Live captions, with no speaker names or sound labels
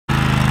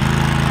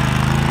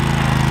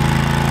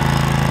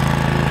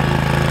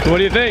So what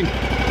do you think?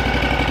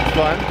 It's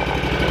fun.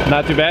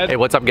 Not too bad. Hey,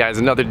 what's up guys?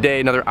 Another day,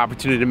 another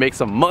opportunity to make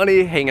some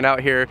money hanging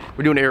out here.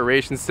 We're doing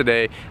aerations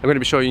today. I'm going to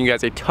be showing you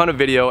guys a ton of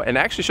video and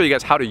actually show you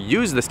guys how to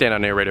use the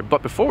stand-on aerator.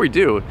 But before we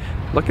do,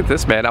 look at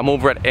this, man. I'm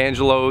over at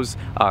Angelo's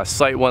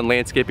Site 1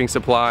 Landscaping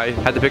Supply.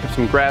 Had to pick up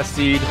some grass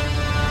seed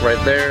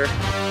right there.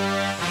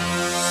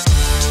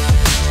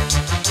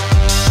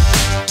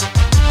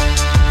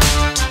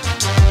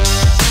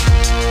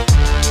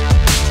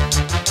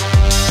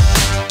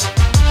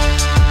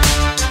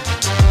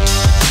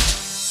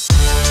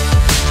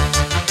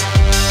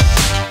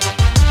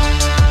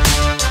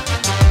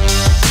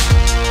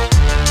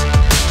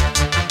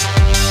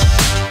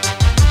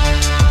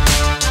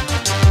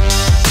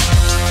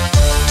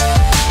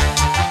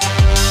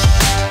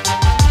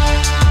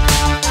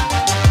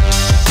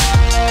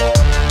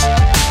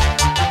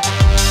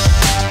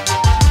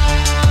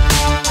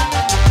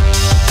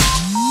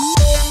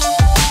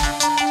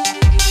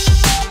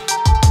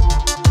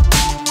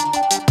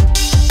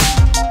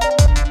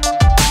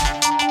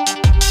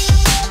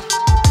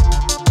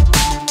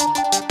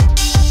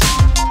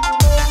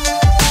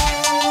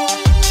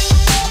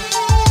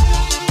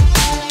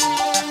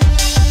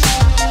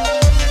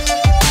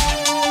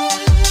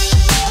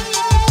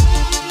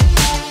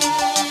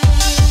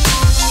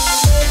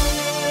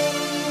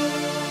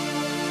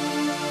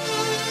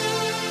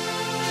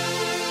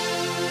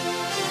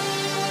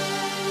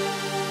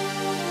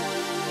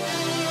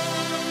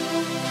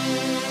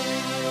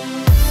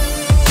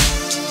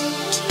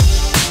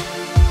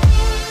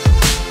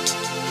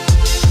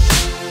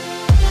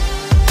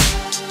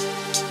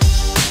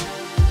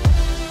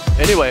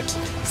 Anyway,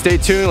 stay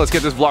tuned, let's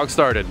get this vlog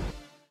started.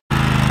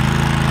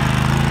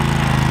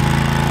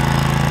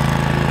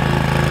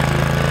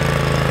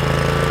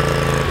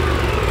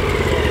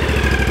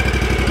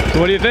 So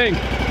what do you think?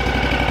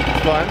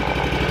 It's fun.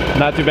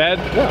 Not too bad?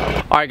 Yeah.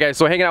 Alright guys,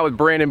 so hanging out with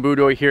Brandon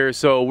Budoy here.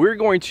 So we're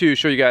going to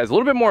show you guys a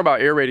little bit more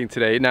about aerating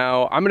today.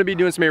 Now, I'm going to be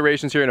doing some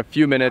aerations here in a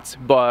few minutes,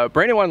 but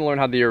Brandon wanted to learn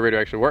how the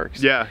aerator actually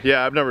works. Yeah,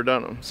 I've never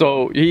done them.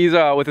 So he's,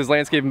 with his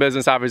landscaping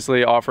business,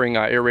 obviously offering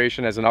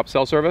aeration as an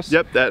upsell service.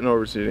 Yep, that and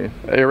overseeding.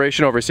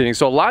 Aeration, overseeding.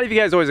 So a lot of you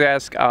guys always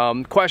ask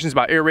questions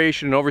about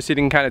aeration and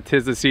overseeding kind of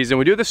 'tis the season.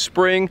 We do the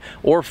spring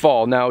or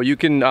fall. Now, you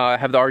can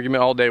have the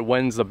argument all day,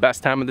 when's the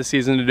best time of the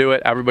season to do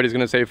it? Everybody's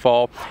going to say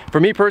fall. For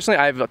me personally,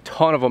 I have a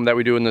ton of them that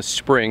we do in the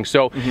spring.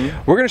 So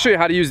we're going to show you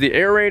how to use the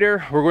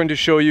aerator. We're going to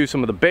show you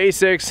some of the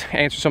basics,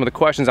 answer some of the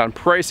questions on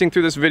pricing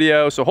through this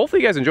video. So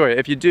hopefully you guys enjoy it.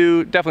 If you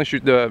do, definitely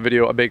shoot the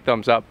video a big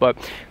thumbs up. But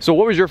so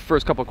what was your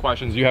first couple of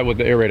questions you had with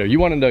the aerator?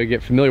 You wanted to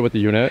get familiar with the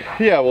unit.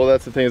 Yeah, well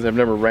that's the thing is I've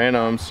never ran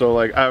them. So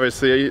like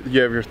obviously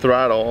you have your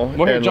throttle.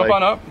 Well, here, jump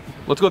on up.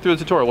 Let's go through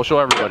the tutorial. We'll show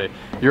everybody.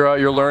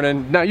 You're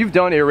learning. Now you've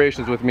done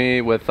aerations with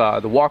me with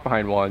the walk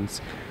behind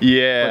ones.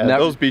 Yeah,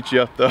 those beat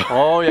you up though.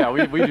 Oh yeah,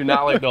 we do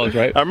not like those,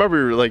 right? I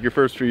remember like your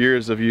first few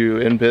years of you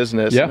in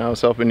business, and I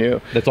was helping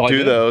you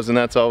do those, and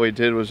that's all we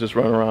did was just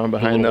run around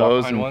behind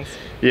those. And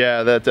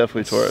yeah, that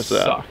definitely tore us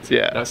out.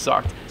 Yeah, that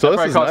sucked. So that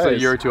this probably is cost a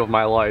year or two of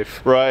my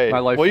life. Right. My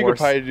life well, you force.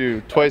 could probably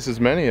do twice as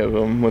many of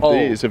them with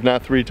these, if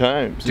not 3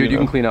 times. Dude, you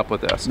can clean up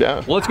with this. Yeah.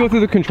 Well, let's go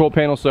through the control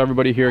panel so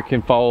everybody here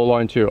can follow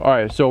along too. All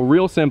right. So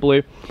real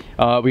simply,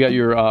 we got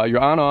your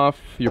on-off,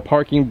 your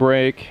parking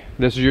brake.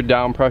 This is your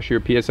down pressure,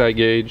 your PSI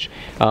gauge.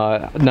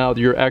 Now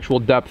your actual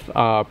depth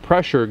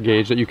pressure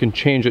gauge that you can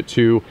change it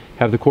to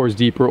have the cores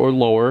deeper or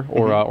lower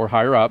or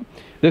higher up.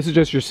 This is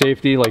just your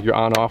safety, like your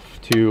on-off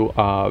to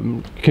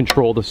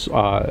control this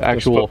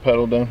actual foot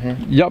pedal down here.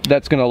 Yep,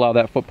 that's going to allow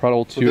that foot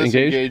pedal to engage. This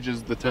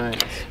engages the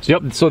tines. So,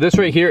 yep. So this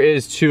right here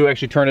is to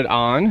actually turn it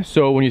on.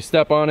 So when you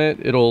step on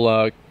it,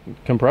 it'll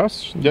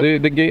compress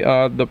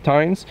the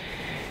tines.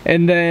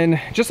 And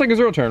then just like a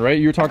zero turn, right?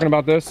 You were talking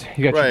about this.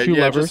 You got your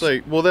 2 levers. Just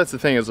like, well, that's the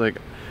thing is like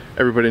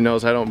everybody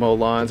knows I don't mow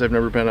lawns. I've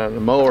never been on a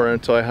mower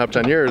until I hopped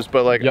on yours,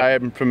 but like I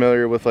am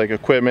familiar with like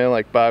equipment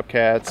like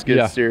bobcats,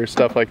 skid steer,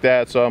 stuff like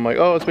that. So I'm like,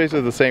 oh, it's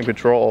basically the same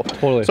control.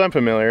 Totally. So I'm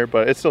familiar,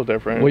 but it's still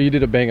different. Well, you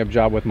did a bang up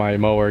job with my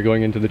mower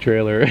going into the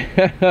trailer.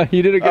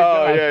 You did a good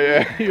job. Oh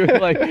yeah. You were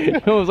like,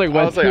 it was like,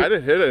 I was like, I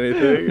didn't hit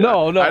anything.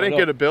 No, I didn't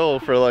get a bill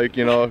for like,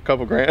 you know, a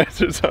couple grand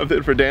or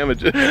something for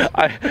damages.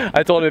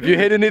 I told him if you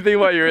hit anything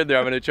while you're in there,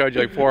 I'm going to charge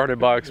you like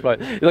 $400.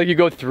 But like you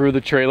go through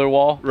the trailer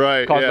wall,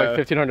 right? Costs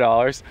like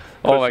 $1,500.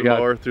 Oh my god.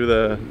 Mower through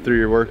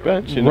your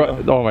workbench, you know?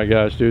 Right. Oh my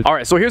gosh, dude. All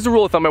right, so here's the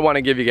rule of thumb I want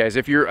to give you guys.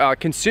 If you're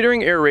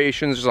considering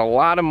aerations, there's a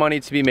lot of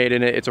money to be made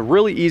in it. It's a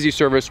really easy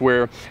service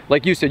where,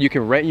 like you said, you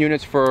can rent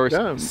units for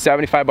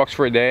 $75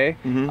 for a day.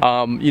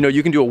 You know,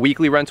 you can do a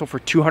weekly rental for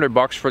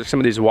 $200 for some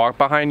of these walk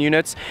behind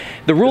units.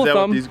 The rule of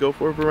thumb. What these go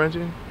for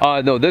renting?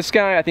 No, this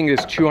guy I think is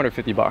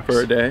 $250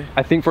 for a day.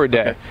 I think for a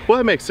day. Okay. Well,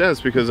 that makes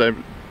sense because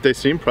they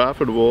seem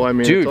profitable. I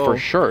mean, dude, it's all, for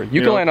sure.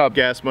 You can line up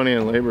gas money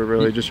and labor,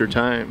 really, just your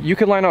time. You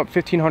could line up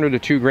 $1,500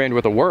 to $2,000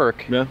 worth of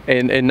work,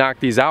 and knock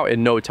these out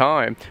in no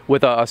time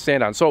with a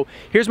stand-on. So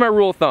here's my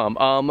rule of thumb.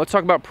 Let's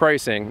talk about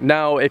pricing.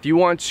 Now, if you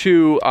want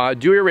to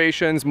do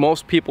aerations,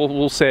 most people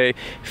will say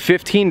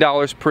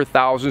 $15 per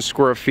 1,000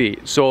 square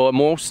feet. So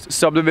most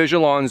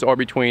subdivision lawns are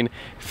between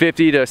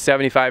 $50 to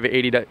 $75 to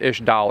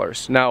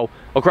 $80-ish. Now,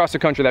 across the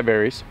country that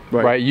varies,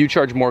 right? You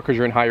charge more because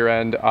you're in higher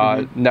end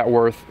net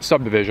worth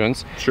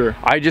subdivisions. Sure.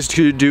 I just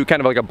do kind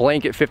of like a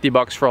blanket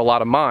 $50 for a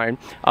lot of mine.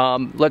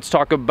 Let's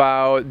talk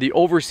about the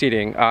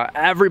overseeding.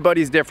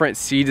 Everybody's different.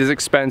 Seed is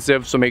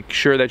expensive, so make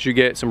sure that you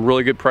get some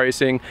really good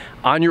pricing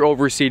on your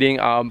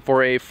overseeding.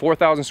 For a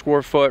 4,000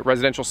 square foot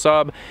residential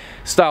sub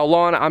style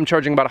lawn, I'm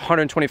charging about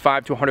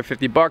 $125 to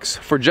 $150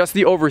 for just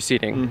the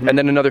overseeding, and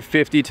then another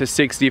 $50 to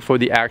 $60 for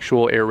the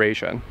actual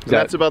aeration.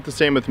 That's about the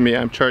same with me.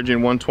 I'm charging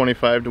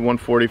 $125 to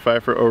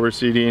 $145 for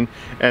overseeding,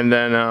 and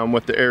then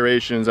with the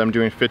aerations, I'm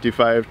doing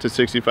 $55 to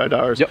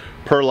 $65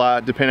 per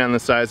lot, depending on the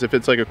size. If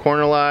it's like a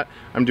corner lot,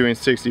 I'm doing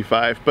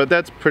 $65, but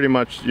that's pretty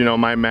much, you know,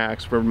 my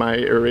max for my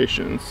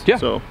aerations.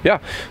 So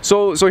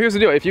here's the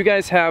deal. If you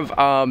guys have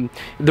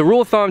the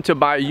rule of thumb to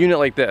buy a unit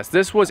like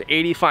this was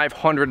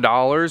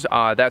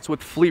 $8,500. That's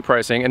with fleet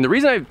pricing, and the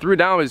reason I threw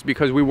down is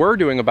because we were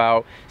doing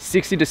about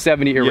 60 to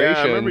 70 aerations.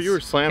 Yeah, I remember you were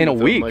slamming in a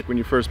week, like when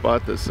you first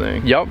bought this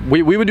thing. Yep,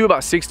 we would do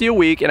about 60 a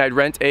week, and I'd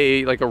rent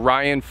a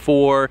Ryan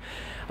 4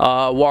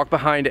 walk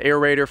behind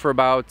aerator for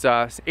about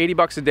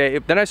 $80 a day.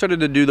 Then I started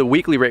to do the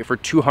weekly rate for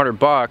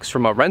 $200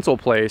 from a rental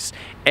place.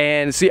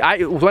 And see,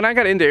 when I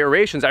got into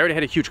aerations, I already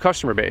had a huge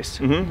customer base,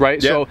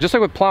 right? So just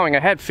like with plowing, I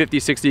had 50,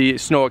 60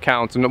 snow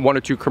accounts and 1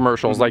 or 2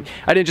 commercials. Like,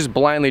 I didn't just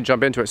blindly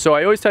jump into it. So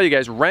I always tell you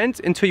guys, rent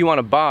until you want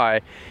to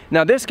buy.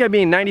 Now this guy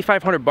being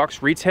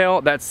 $9,500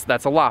 retail, that's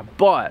a lot.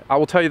 But I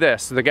will tell you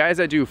this, the guys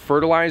that do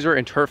fertilizer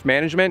and turf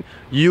management,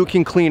 you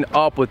can clean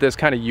up with this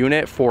kind of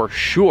unit for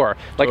sure.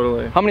 Like,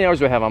 how many hours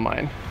do I have on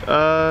mine?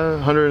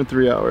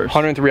 103 hours.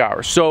 103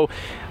 hours. So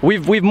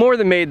we've more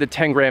than made the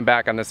 10 grand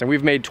back on this thing.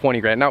 We've made 20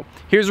 grand. Now,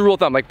 here's the rule of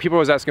thumb. Like, people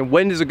always asking,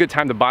 when is a good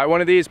time to buy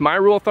one of these? My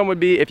rule of thumb would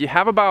be, if you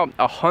have about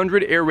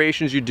 100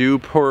 aerations you do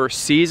per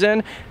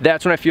season,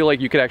 that's when I feel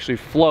like you could actually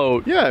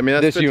float. Yeah, I mean,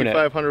 that's this unit.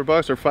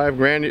 $5,500 or $5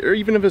 grand, or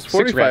even if it's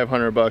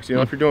 $4,500. You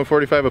know, if you're doing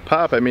 45 a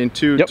pop, I mean,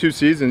 two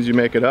seasons you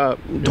make it up.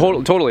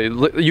 Totally.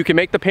 You can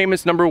make the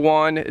payments, number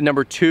 1.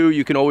 Number 2,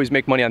 you can always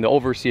make money on the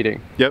overseeding.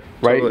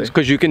 Right?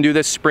 Because you can do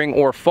this spring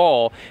or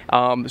fall.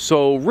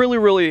 So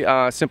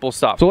really simple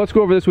stuff. So let's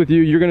go over this with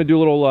you. You're going to do a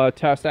little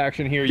test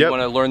action here. You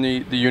want to learn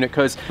the unit,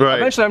 because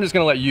eventually I'm just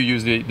going to let you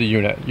use the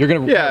unit. You're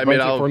going to I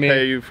mean, I'll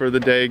pay you for the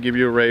day, give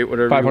you a rate,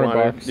 whatever you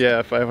want. $500.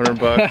 Yeah,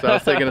 $500. I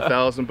was thinking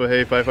 1,000, but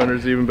hey, 500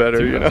 is even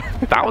better. You know,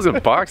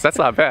 $1,000. That's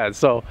not bad.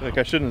 So like,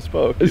 I shouldn't have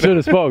spoke. You should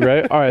have spoke,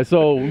 right? All right,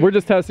 so we're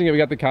just testing it. We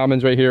got the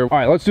commons right here. All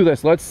right, let's do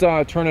this. Let's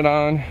turn it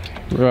on.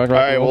 All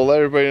right, well, let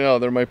everybody know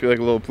there might be like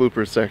a little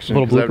blooper section,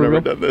 because I've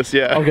never done this.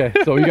 Okay,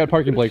 so you got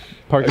parking brake.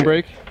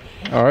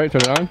 All right,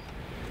 turn it on.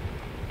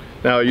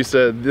 Now, you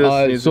said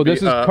this needs to be,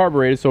 this is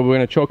carbureted, so we're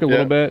going to choke it a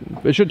little bit.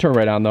 It should turn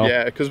right on, though.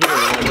 Yeah, because we're going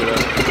to wind it up.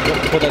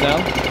 Put that down.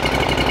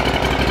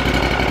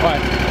 All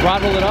right,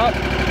 throttle it up.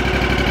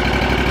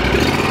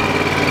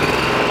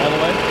 All the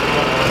way.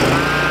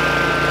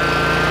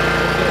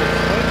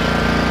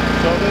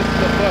 So this is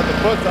the foot. The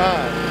foot's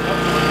on.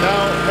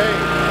 Now, hey,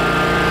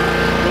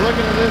 we're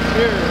looking at this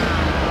here.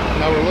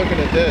 Now we're looking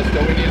at this.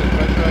 Don't we need to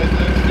pressurize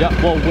this?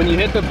 Yeah, well, when you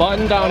hit the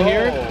button down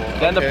here,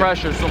 then the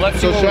pressure. So let's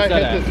see what we're set at.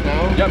 Should I hit this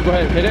now? Yep, go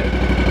ahead, hit it.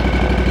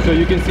 So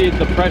you can see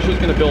the pressure's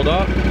going to build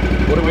up.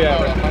 What do we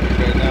have? 100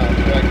 right now.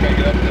 Should I crank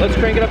it up? Let's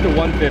crank it up to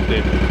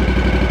 150.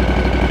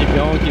 Keep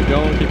going, keep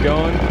going, keep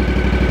going.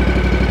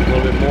 A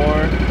little bit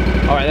more.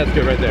 All right, that's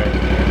good right there.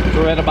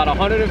 So we're at about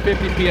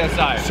 150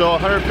 PSI. So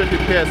 150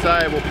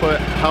 PSI will put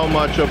how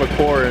much of a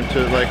core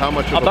into, like, how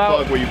much of a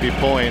plug will you be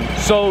pulling?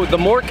 So the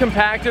more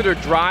compacted or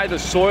dry the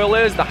soil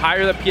is, the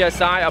higher the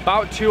PSI,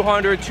 about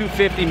 200,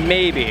 250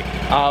 maybe.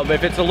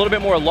 If it's a little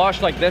bit more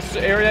lush like this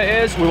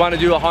area is, we want to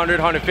do 100,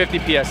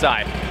 150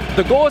 PSI.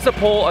 The goal is to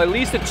pull at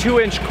least a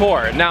 2-inch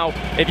core. Now,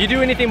 if you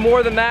do anything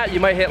more than that, you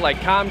might hit like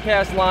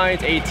Comcast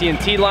lines,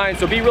 AT&T lines,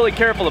 so be really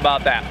careful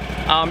about that.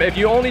 If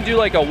you only do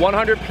like a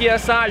 100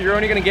 PSI, you're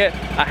only gonna get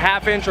a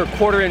 1/2 inch or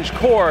 1/4 inch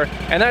core,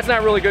 and that's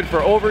not really good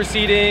for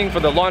overseeding, for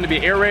the lawn to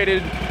be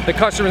aerated. The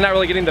customer's not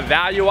really getting the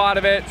value out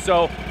of it.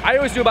 So I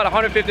always do about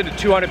 150 to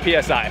 200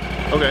 PSI.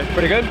 Okay.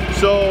 Pretty good?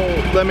 So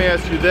let me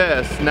ask you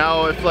this.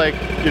 Now, if, like,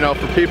 you know,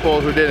 for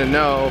people who didn't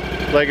know,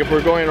 like if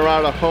we're going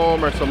around a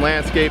home or some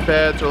landscape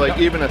beds or like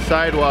even a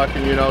sidewalk,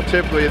 and, you know,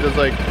 typically there's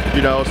like,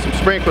 you know, some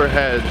sprinkler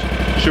hedge,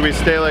 should we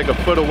stay like a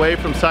foot away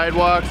from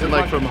sidewalks and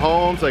like from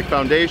homes, like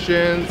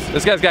foundations?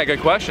 This guy's got a good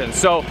question.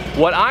 So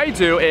what I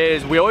do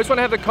is, we always want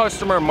to have the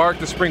customer mark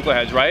the sprinkler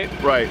heads, right?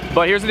 Right.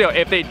 But here's the deal.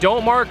 If they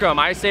don't mark them,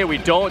 I say we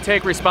don't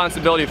take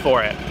responsibility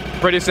for it.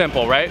 Pretty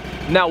simple, right?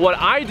 Now, what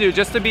I do,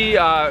 just to be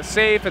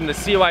safe and the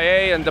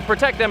CYA and to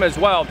protect them as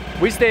well,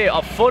 we stay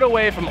a foot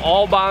away from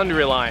all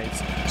boundary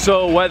lines.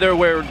 So whether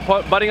we're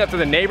butting up to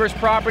the neighbor's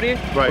property,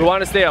 we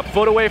want to stay a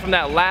foot away from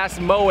that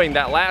last mowing,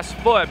 that last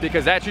foot,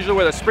 because that's usually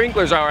where the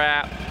sprinklers are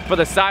at for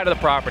the side of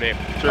the property.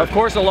 Of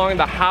course, along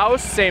the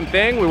house, same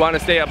thing. We want to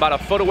stay about a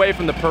foot away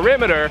from the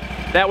perimeter.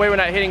 That way we're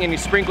not hitting any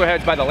sprinkler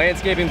heads by the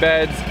landscaping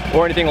beds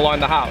or anything along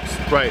the house.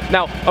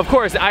 Now, of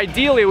course,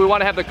 ideally we want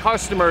to have the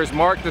customers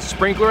mark the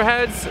sprinkler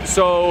heads,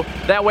 so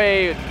that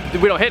way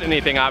we don't hit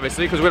anything,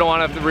 obviously, because we don't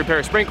want to have to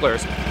repair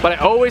sprinklers. But I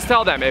always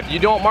tell them, if you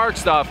don't mark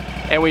stuff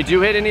and we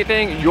do hit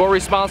anything, you're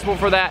responsible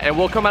for that, and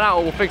we'll come out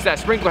and we'll fix that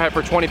sprinkler head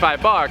for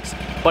 25 bucks,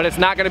 but it's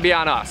not going to be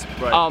on us.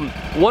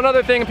 One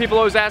other thing people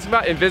always ask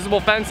about, invisible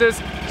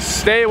fences.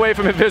 Stay away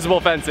from invisible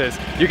fences.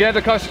 You can have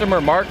the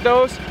customer mark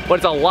those, but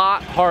it's a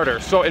lot harder.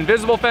 So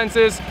invisible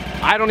fences,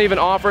 I don't even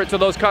offer it to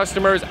those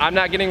customers. I'm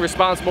not getting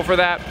responsible for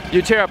that.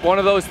 You tear up one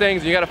of those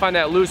things, you got to find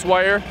that loose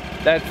wire.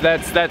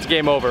 That's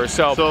game over.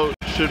 So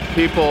should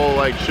people,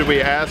 like, should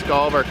we ask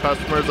all of our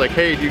customers, like,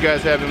 hey, do you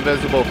guys have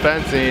invisible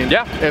fencing?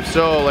 Yeah. If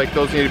so, like,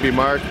 those need to be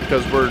marked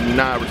because we're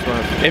not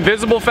responsible.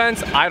 Invisible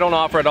fence, I don't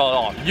offer it at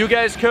all. You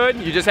guys could,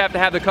 you just have to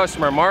have the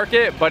customer mark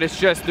it, but it's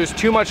just, there's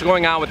too much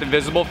going on with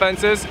invisible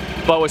fences.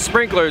 But with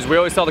sprinklers, we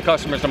always tell the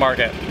customers to mark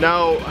it.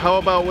 Now, how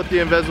about with the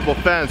invisible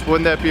fence?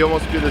 Wouldn't that be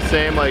almost be the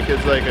same, like,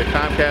 as like a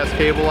Comcast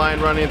cable line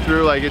running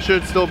through? Like, it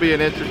should still be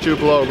an inch or two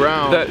below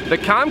ground. The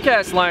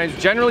Comcast lines,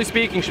 generally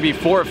speaking, should be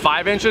 4 or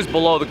 5 inches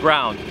below the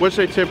ground. Which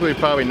they typically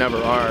probably never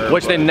are.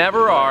 Which they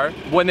never are.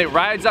 When it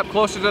rides up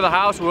closer to the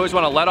house, we always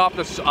want to let off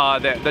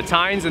the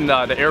tines and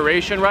the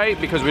aeration, right?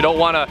 Because we don't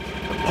want to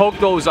poke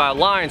those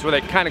lines where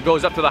it kind of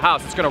goes up to the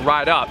house. It's going to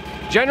ride up.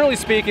 Generally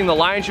speaking, the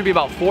line should be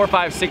about 4,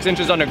 5, 6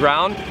 inches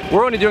underground.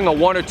 We're only doing a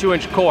 1 or 2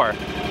 inch core.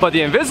 But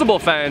the invisible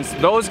fence,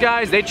 those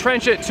guys, they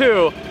trench it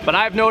too, but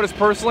I've noticed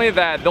personally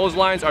that those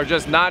lines are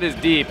just not as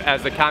deep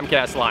as the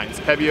Comcast lines.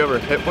 Have you ever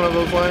hit one of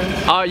those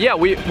lines? Yeah,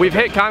 we've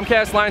hit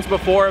Comcast lines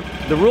before.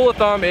 The rule of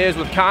thumb is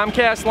with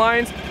Comcast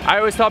lines, I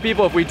always tell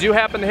people if we do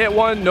happen to hit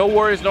one, no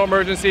worries, no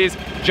emergencies.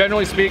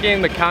 Generally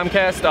speaking, the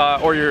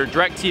Comcast or your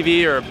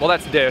DirecTV, or, well,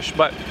 that's Dish,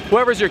 but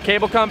whoever's your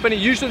cable company,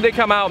 usually they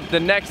come out the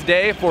next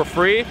day for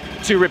free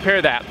to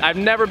repair that. I've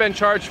never been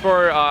charged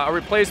for a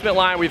replacement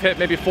line. We've hit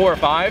maybe 4 or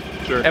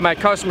 5, and my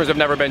customers have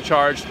never been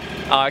charged.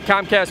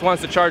 Comcast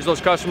wants to charge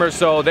those customers,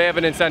 so they have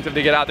an incentive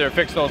to get out there and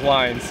fix those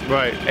lines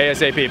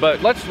ASAP.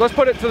 But let's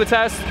put it to the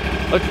test.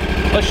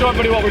 Let's show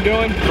everybody what we're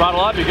doing.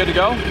 Throttle up, you're good to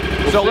go.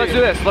 So let's do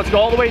this. Let's go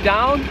all the way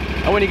down,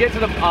 and when you get to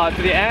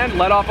the end,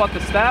 let off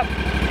the step.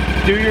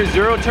 Do your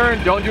zero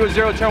turn. Don't do a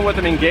zero turn with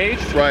them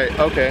engaged.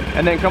 Okay.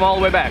 And then come all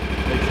the way back.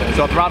 Makes sense.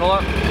 So throttle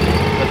up.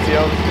 Let's see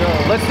how this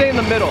goes. Let's stay in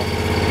the middle.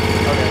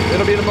 Okay.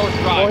 It'll be the most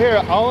dry. Well,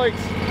 here,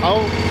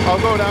 I'll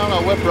go down,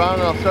 I'll whip around,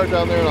 and I'll start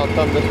down there, and I'll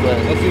come this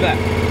way. Let's do that.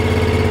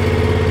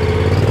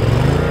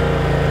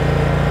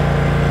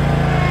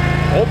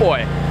 Oh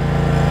boy.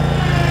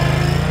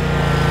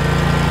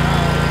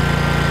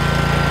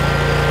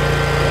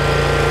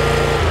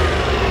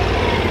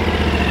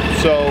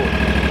 So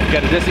you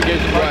got to disengage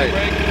the parking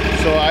brake.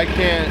 So I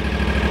can't.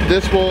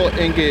 This will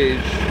engage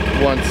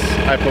once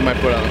I put my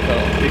foot on the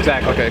pedal.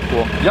 Exactly. Okay,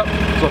 cool. Yep.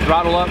 So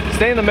throttle up.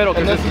 Stay in the middle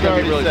because this is going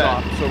to be really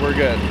soft. So we're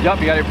good. Yep.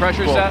 You got your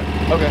pressure set.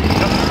 Okay.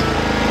 Yep.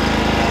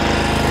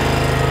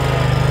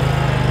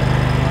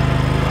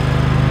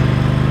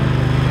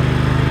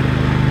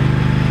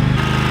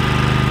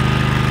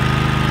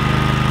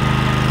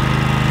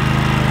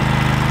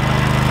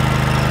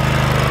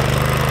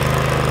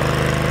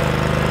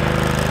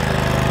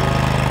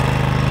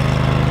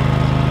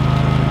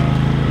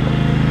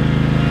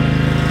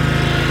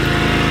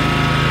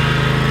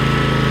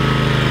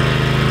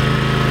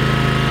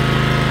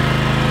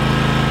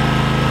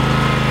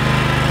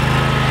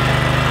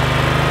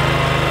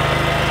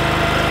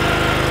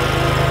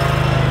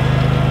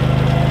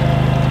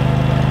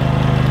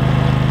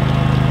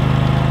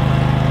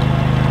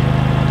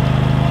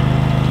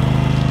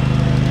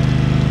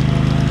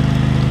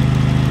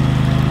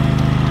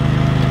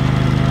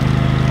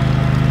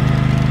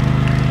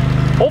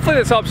 Hopefully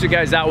this helps you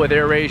guys out with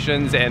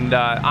aerations, and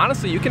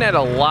honestly, you can add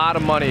a lot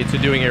of money to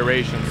doing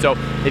aerations. So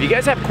if you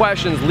guys have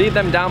questions, leave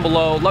them down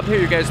below. Love to hear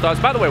your guys' thoughts.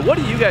 By the way, what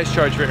do you guys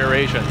charge for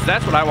aerations?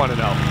 That's what I want to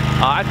know.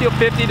 I feel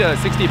 50 to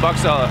 60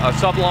 bucks a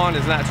sub lawn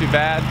is not too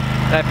bad,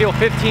 and I feel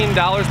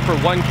 $15 per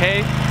 1K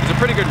is a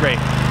pretty good rate.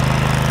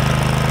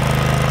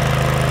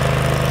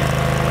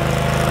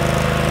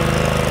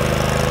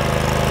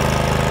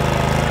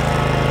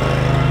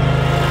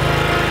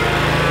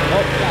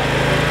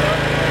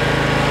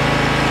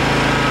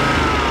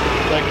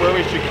 Where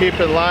we should keep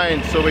in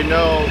line so we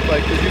know,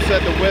 like, because you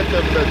said the width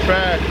of the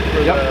track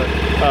for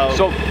the...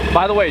 So,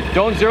 by the way,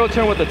 don't zero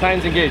turn with the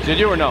tines engaged. Did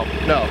you or no?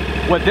 No.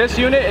 With this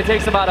unit, it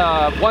takes about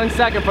 1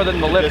 second for them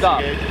to lift up.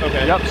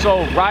 Okay. Yep,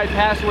 so ride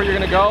past where you're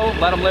going to go,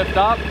 let them lift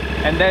up,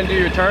 and then do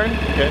your turn.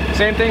 Okay.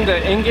 Same thing,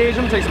 to engage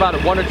them takes about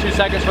 1 or 2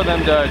 seconds for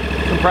them to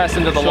compress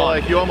into the lawn. So,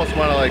 like, you almost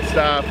want to, like,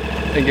 stop,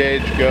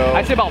 engage, go.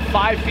 I'd say about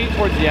 5 feet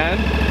towards the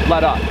end,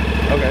 let up.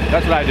 Okay,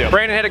 that's what I do.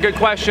 Brandon had a good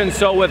question.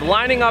 So with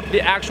lining up the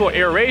actual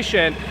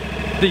aeration,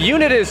 the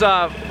unit is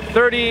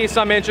 30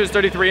 some inches,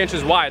 33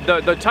 inches wide.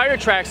 The tire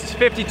tracks is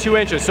 52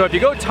 inches. So if you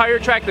go tire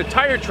track to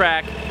tire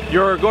track,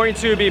 you're going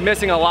to be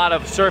missing a lot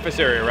of surface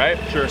area, right?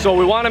 Sure. So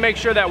we want to make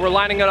sure that we're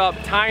lining it up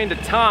tine to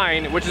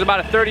tine, which is about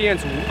a 30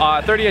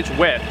 inch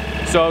width.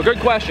 So good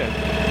question.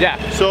 Yeah.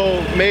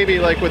 So maybe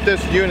like with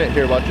this unit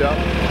here, watch out.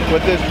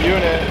 With this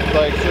unit,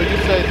 like, so you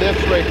say this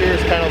right here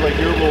is kind of like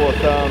your rule of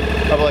thumb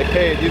of like,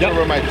 hey, these are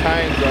where my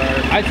tines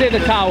are. I'd say the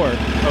tower.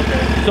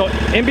 Okay. So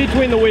in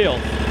between the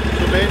wheels.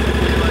 So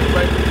basically like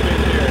right between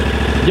here.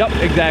 Yep,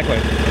 exactly.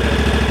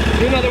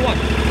 Do another one.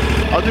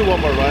 I'll do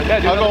one more run.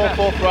 Yeah, I'll go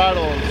full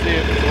throttle and see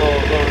if it's a little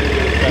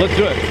easier. Let's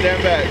do it.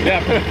 Stand back. Yeah.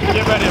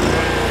 Get ready,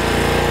 everybody.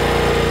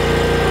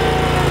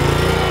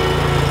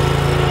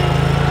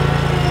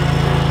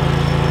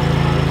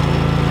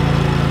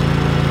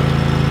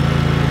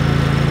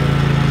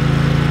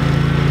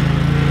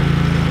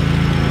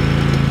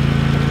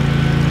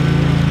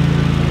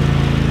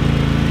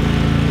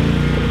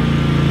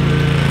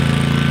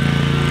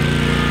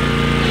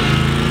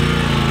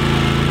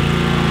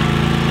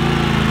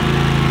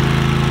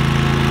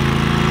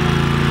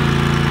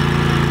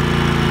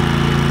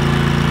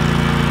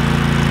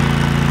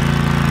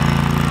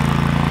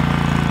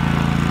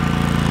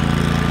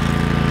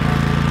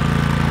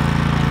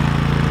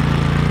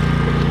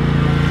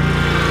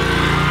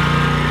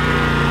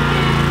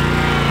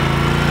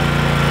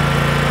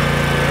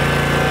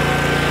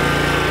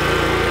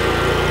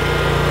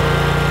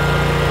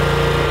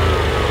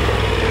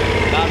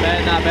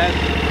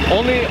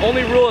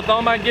 Only rule of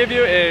thumb I'd give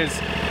you is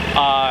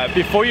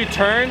before you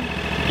turn,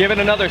 give it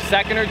another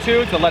second or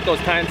two to let those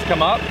tines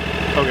come up.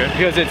 Okay.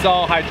 Because it's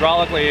all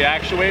hydraulically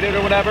actuated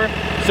or whatever,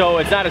 so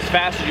it's not as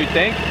fast as you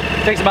think.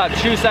 It takes about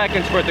 2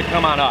 seconds for it to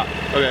come on up.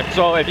 Okay.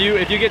 So if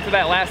you get to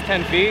that last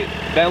 10 feet,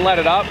 then let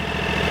it up,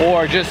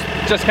 or just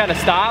kind of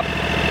stop,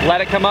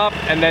 let it come up,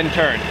 and then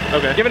turn.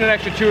 Okay. Give it an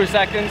extra 2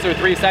 seconds or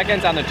 3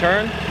 seconds on the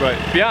turn. Right.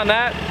 Beyond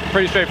that,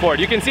 pretty straightforward.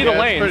 You can see the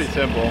lanes. It's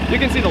pretty simple. You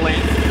can see the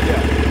lanes.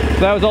 Yeah.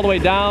 So that was all the way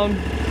down.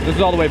 This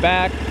is all the way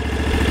back.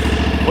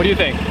 What do you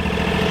think?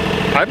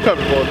 I'm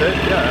comfortable with it.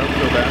 Yeah, I don't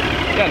feel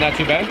bad. Yeah, not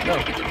too bad.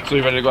 No. So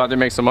you ready to go out there and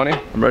make some money?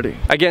 I'm ready.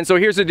 Again, so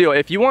here's the deal.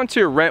 If you want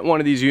to rent one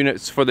of these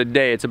units for the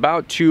day, it's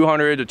about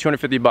 200 to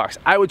 250 bucks.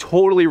 I would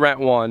totally rent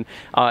one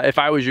if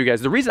I was you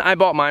guys. The reason I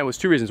bought mine was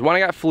 2 reasons. One, I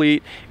got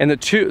fleet, and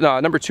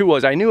number 2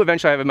 was I knew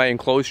eventually I have my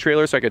enclosed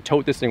trailer so I could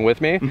tote this thing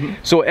with me.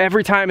 So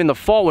every time in the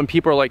fall when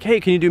people are like, hey,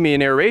 can you do me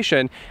an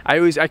aeration?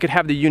 I could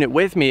have the unit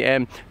with me,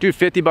 and dude,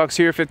 50 bucks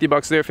here, 50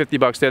 bucks there, 50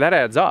 bucks there, that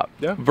adds up.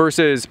 Yeah.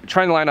 Versus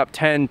trying to line up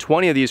 10,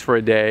 20 of these for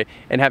a day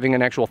and having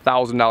an actual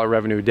 $1,000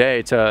 revenue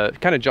day to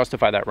kind of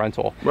justify that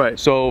rental. Right.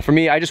 So for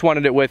me, I just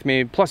wanted it with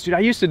me. Plus, dude, I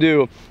used to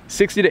do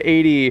 60 to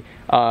 80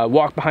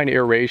 walk behind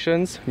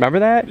aerations. Remember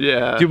that?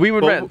 Yeah. Dude, we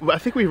would rent. I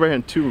think we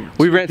ran two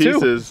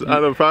pieces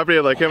on the property.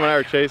 Like him and I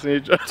were chasing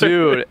each other.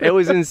 Dude, it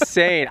was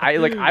insane.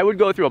 I would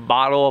go through a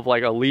bottle of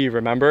like a leave,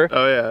 remember?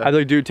 Oh yeah. I'd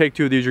like, dude, take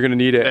 2 of these, you're gonna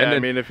need it. Yeah, and then, I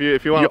mean, if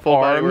you want a full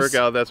body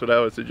workout, that's what I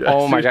would suggest.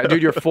 Oh my god,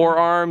 dude, your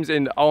forearms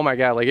and oh my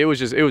god, like it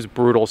was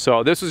brutal.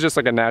 So this was just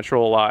like a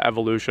natural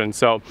evolution.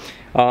 So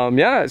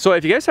yeah, so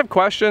if you guys have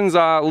questions,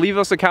 leave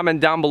us a comment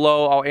down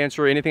below. I'll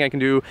answer anything I can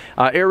do.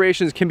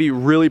 Aerations can be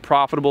really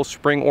profitable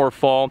spring or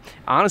fall.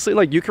 Honestly,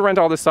 like you can rent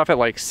all this stuff at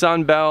like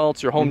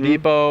Sunbelt, your Home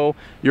Depot,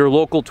 your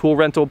local tool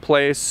rental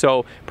place.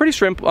 So pretty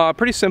simple,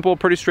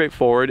 pretty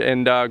straightforward,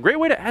 and great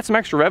way to add some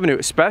extra revenue,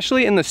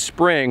 especially in the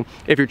spring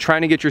if you're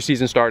trying to get your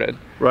season started.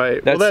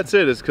 Right. Well, that's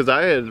it. Is because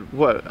I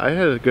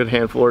had a good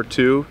handful or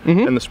 2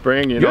 in the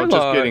spring. You know,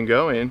 just getting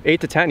going.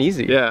 8 to 10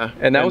 easy. Yeah.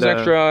 And that was an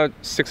extra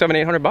 600,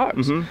 700, 800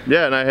 bucks.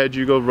 Yeah, and I had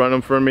you go run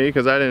them for me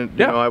because I didn't.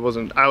 You know, I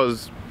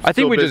was. I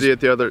think we busy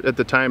at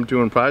the time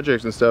doing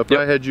projects and stuff. But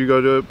I had you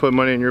go do it, put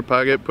money in your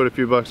pocket, put a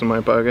few bucks in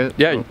my pocket.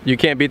 Yeah, so. You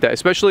can't beat that.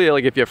 Especially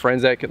like if you have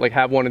friends that could like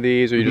have one of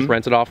these, or you just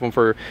rent it off them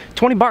for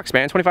 20 bucks,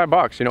 man, 25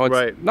 bucks. You know,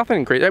 it's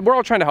nothing crazy. We're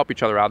all trying to help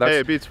each other out. That's, hey,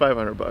 it beats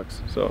 500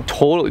 bucks. So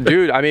totally,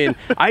 dude. I mean,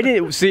 I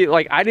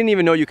didn't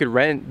even know you could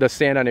rent the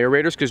Stand On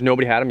Aerators because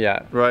nobody had them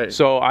yet. Right.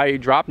 So I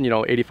dropped, you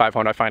know,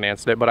 $8,500. I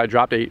financed it, but I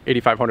dropped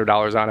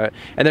 $8,500 on it,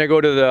 and then I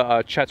go to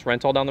the Chet's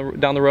rental down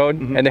the road,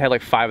 and they had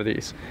like 5 of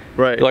these.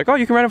 Right. They're like, oh,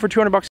 you can rent them for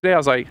 200 bucks a day. I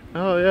was like,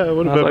 oh yeah, it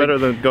would have been better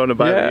than going to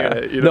buy the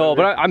unit. You know no,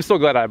 but I'm still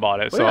glad I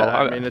bought it. Well, so yeah,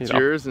 I mean, it's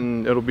yours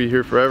and it'll be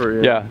here forever.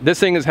 You know? Yeah, this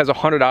thing has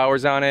 100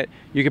 hours on it.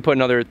 You can put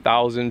another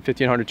 1,000,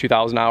 1,500,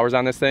 2,000 hours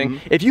on this thing.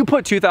 If you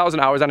put 2,000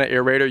 hours on an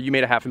aerator, you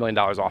made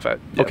 $500,000 off it.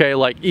 Yeah. Okay,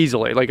 like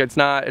easily. Like it's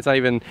not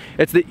even.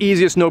 It's the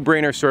easiest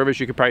no-brainer service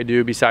you could probably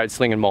do besides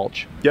sling and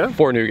mulch. Yeah.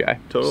 For a new guy.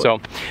 Totally. So,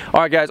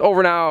 all right, guys.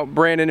 Over now,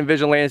 Brandon and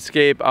Vision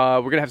Landscape.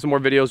 We're gonna have some more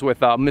videos with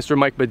Mr.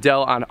 Mike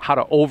Bedell on how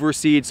to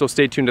overseed. So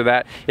stay tuned to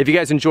that. If you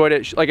guys enjoyed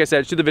it, like I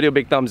said, shoot the video a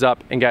big thumbs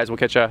up, and guys, we'll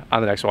catch you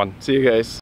on the next one. See you guys.